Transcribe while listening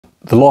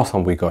The last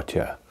time we got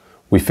here,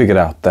 we figured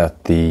out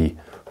that the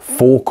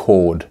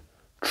 4-chord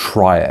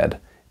triad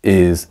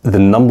is the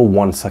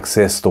 #1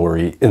 success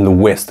story in the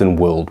Western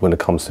world when it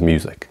comes to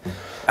music.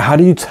 How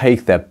do you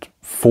take that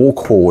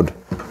 4-chord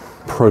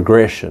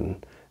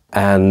progression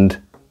and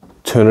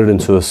turn it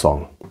into a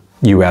song?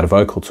 You add a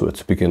vocal to it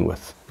to begin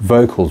with.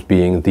 Vocals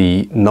being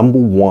the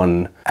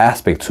 #1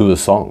 aspect to a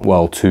song,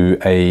 well, to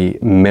a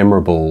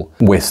memorable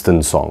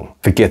Western song.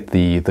 Forget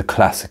the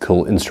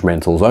classical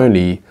instrumentals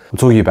only. I'm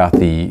talking about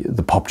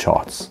the pop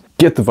charts.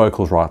 Get the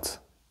vocals right,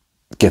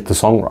 get the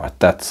song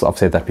right. I've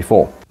said that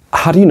before.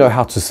 How do you know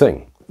how to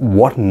sing?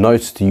 What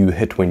notes do you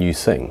hit when you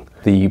sing?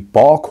 The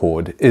bar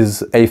chord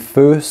is a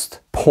first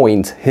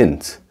point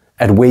hint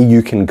at where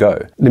you can go.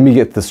 Let me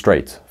get this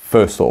straight.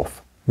 First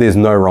off, there's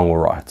no wrong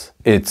or right.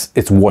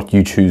 It's what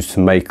you choose to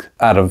make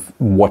out of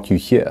what you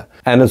hear.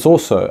 And it's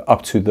also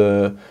up to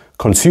the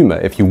consumer,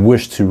 if you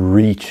wish to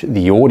reach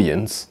the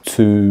audience,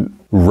 to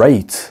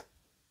rate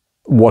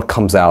what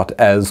comes out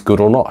as good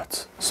or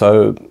not.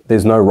 So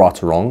there's no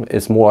right or wrong.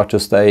 It's more like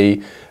just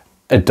a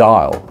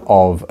dial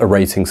of a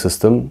rating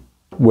system,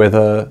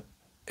 whether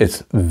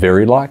it's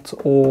very liked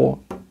or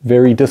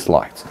very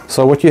disliked.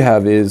 So what you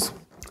have is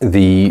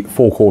the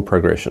 4-chord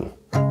progression.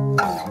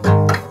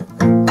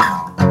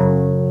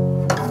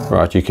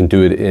 Right, you can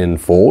do it in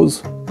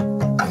 4s.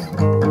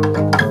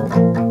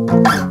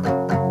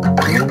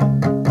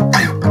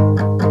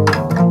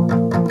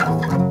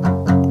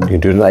 You can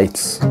do it in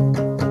 8s.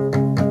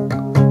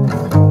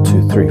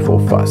 2, 3, 4,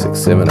 5, 6,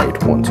 7,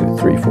 8. 1, 2,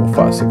 3, 4,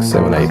 5, 6,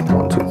 7, 8.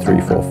 1, 2, 3,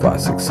 4,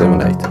 5, 6,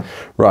 7, 8.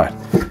 Right,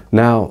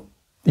 now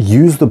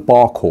use the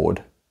bar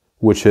chord,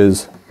 which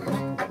is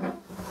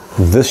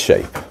this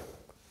shape.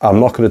 I'm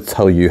not going to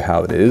tell you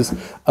how it is,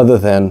 other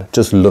than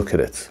just look at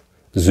it.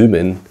 Zoom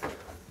in.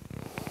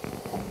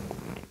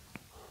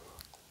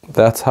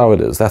 That's how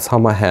it is. That's how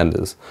my hand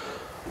is.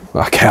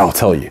 Okay, I'll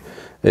tell you.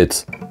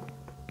 It's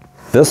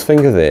this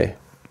finger there,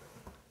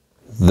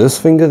 this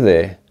finger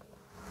there,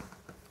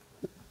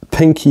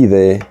 pinky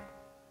there,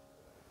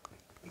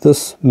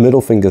 this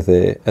middle finger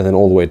there, and then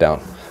all the way down.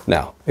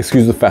 Now,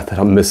 excuse the fact that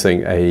I'm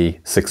missing a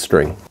 6th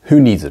string. Who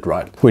needs it,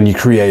 right, when you're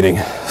creating?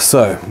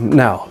 So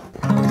now,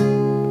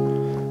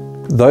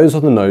 those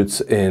are the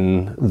notes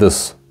in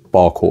this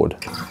bar chord.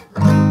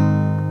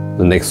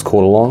 The next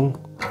chord along.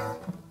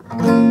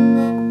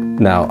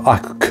 Now, I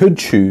could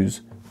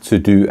choose to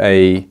do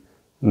a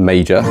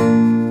major,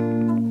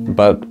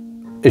 but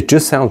it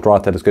just sounds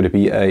right that it's going to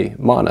be a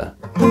minor,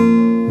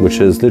 which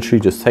is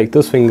literally just take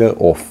this finger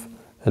off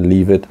and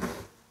leave it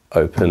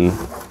open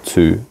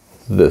to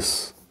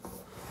this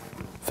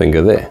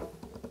finger there.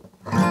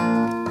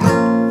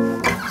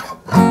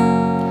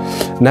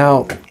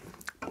 Now,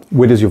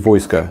 where does your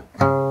voice go?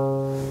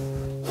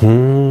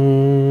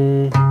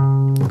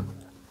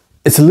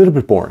 It's a little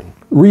bit boring.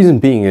 Reason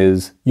being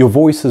is your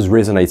voice is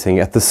resonating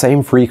at the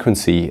same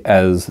frequency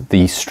as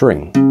the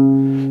string.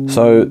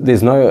 So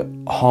there's no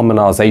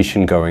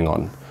harmonization going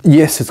on.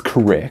 Yes, it's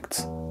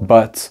correct,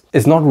 but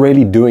it's not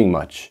really doing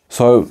much.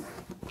 So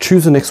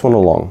choose the next one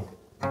along.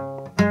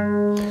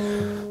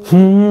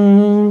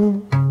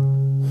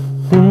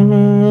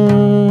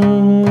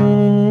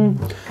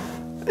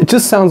 It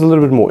just sounds a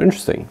little bit more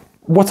interesting.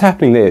 What's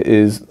happening there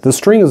is the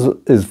string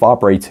is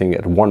vibrating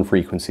at one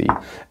frequency,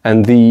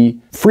 and the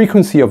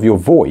frequency of your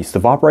voice, the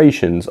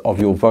vibrations of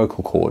your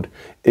vocal cord,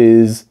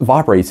 is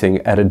vibrating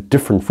at a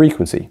different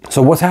frequency.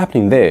 So what's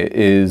happening there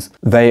is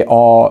they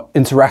are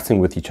interacting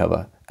with each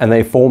other and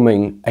they're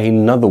forming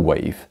another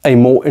wave, a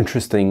more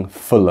interesting,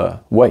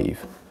 fuller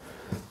wave.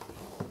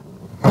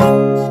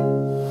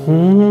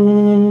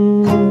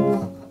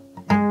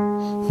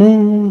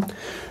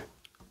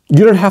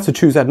 You don't have to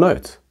choose that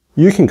note.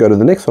 You can go to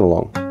the next one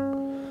along.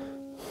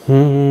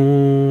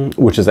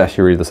 Which is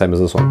actually really the same as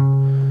this one.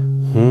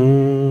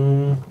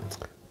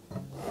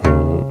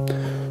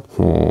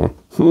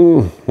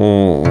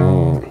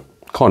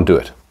 Can't do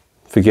it.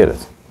 Forget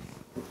it.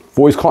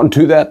 Voice can't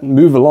do that.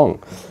 Move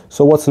along.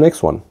 So what's the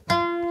next one?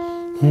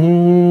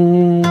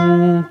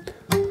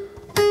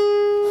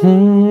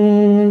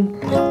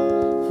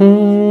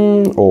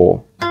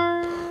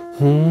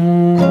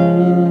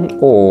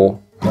 Or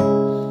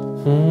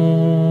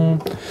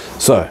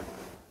so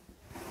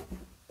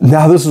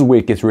now this is where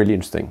it gets really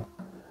interesting.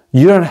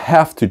 You don't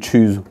have to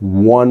choose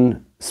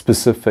one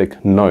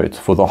specific note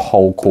for the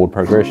whole chord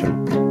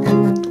progression.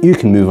 You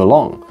can move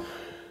along.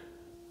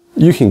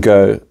 You can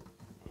go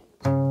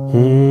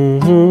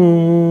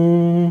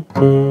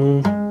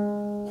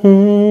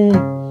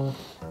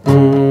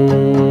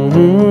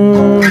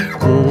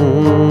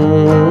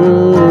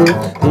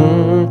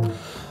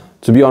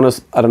to be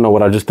honest, I don't know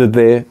what I just did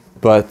there,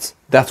 but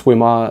that's where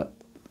my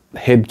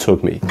head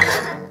took me.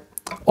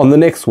 On the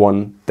next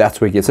one, that's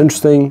where it gets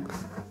interesting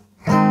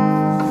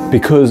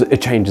because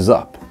it changes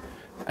up.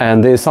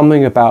 And there's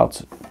something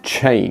about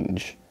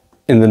change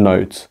in the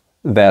notes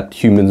that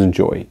humans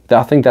enjoy.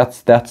 I think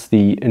that's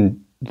the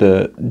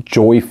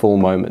joyful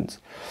moment.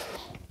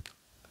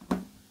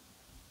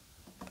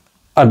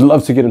 I'd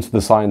love to get into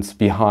the science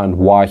behind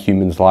why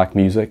humans like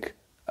music.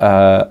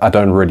 I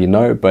don't really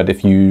know, but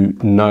if you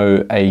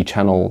know a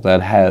channel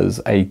that has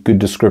a good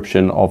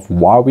description of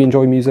why we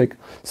enjoy music,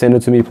 send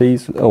it to me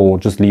please, or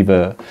just leave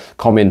a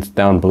comment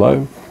down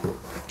below.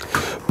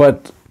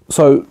 But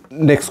so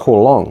next chord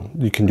along,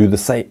 you can do the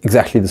same,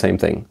 exactly the same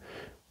thing.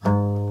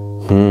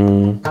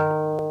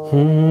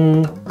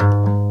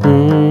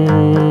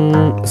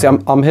 See,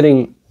 I'm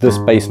hitting this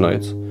bass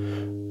note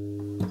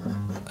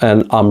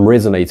and I'm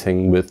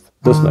resonating with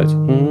this note.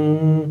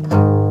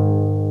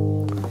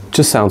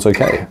 Just sounds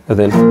okay. And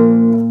then,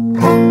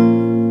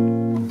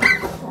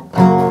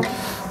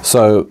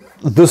 so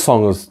this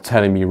song is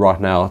telling me right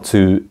now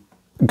to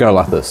go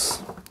like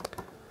this.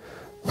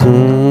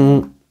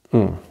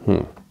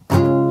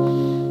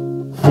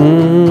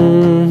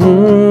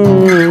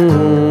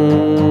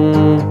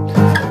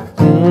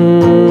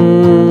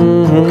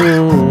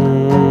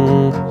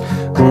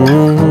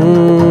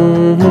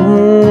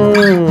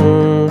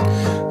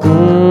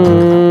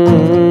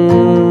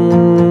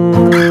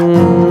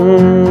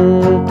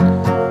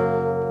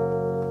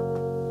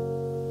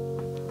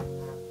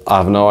 I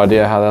have no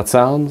idea how that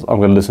sounds. I'm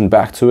going to listen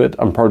back to it.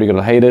 I'm probably going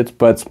to hate it,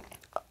 but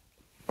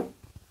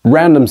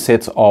random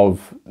sets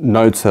of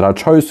notes that I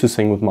chose to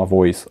sing with my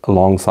voice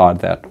alongside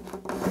that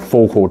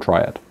 4-chord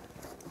triad.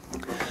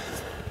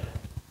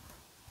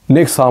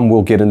 Next time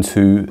we'll get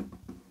into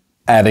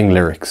adding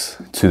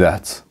lyrics to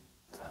that,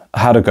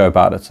 how to go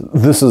about it.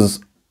 This is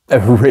a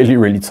really,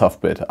 really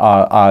tough bit.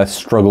 I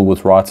struggle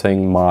with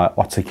writing. My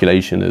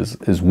articulation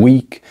is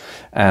weak,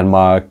 and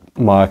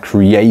my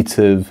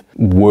creative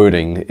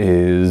wording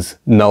is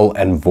null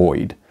and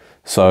void.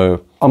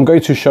 So I'm going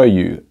to show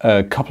you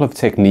a couple of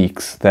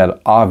techniques that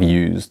I've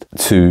used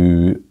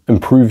to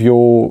improve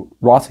your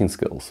writing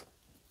skills.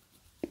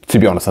 To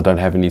be honest, I don't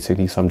have any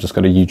techniques. So I'm just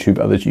going to YouTube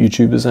other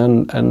YouTubers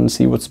and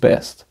see what's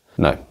best.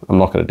 No, I'm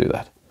not going to do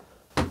that.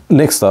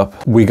 Next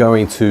up, we're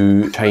going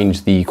to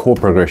change the chord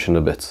progression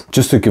a bit,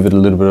 just to give it a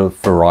little bit of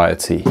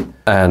variety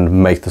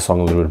and make the song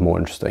a little bit more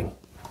interesting.